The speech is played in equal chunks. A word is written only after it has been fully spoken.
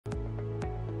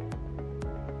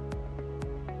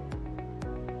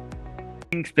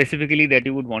specifically that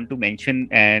you would want to mention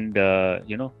and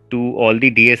to all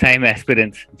the DSIM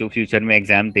aspirants जो future में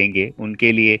exam देंगे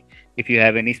उनके लिए, if you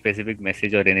have any specific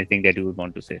message or anything that you would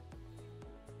want to say?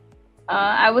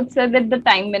 I would say that the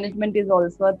time management is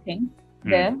also a thing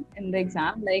there in the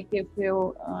exam. Like if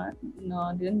you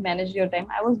didn't manage your time,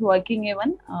 I was working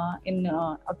even in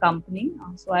a company,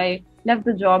 so I left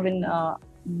the job in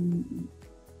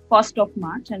 1st of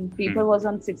March, and paper was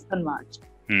on 6th of March.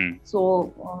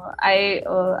 So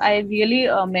I really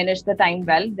managed the time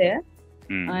well there,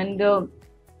 and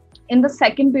in the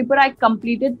second paper I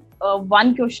completed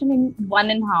one question in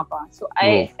 1.5 hours. So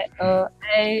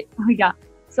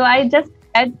so I just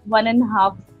had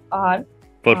 1.5 hour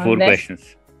for 4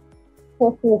 questions.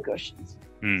 For 4 questions.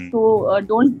 So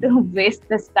don't waste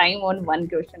this time on one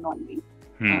question only.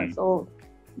 So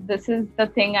this is the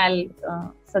thing I'll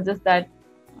suggest, that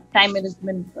time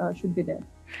management should be there.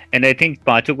 And I think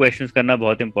 5 questions करना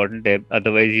बहुत important है,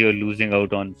 otherwise you're losing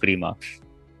out on free marks.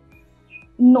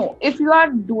 No, if you are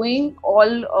doing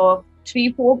all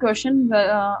 3-4 questions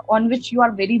on which you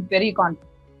are very, very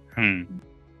confident,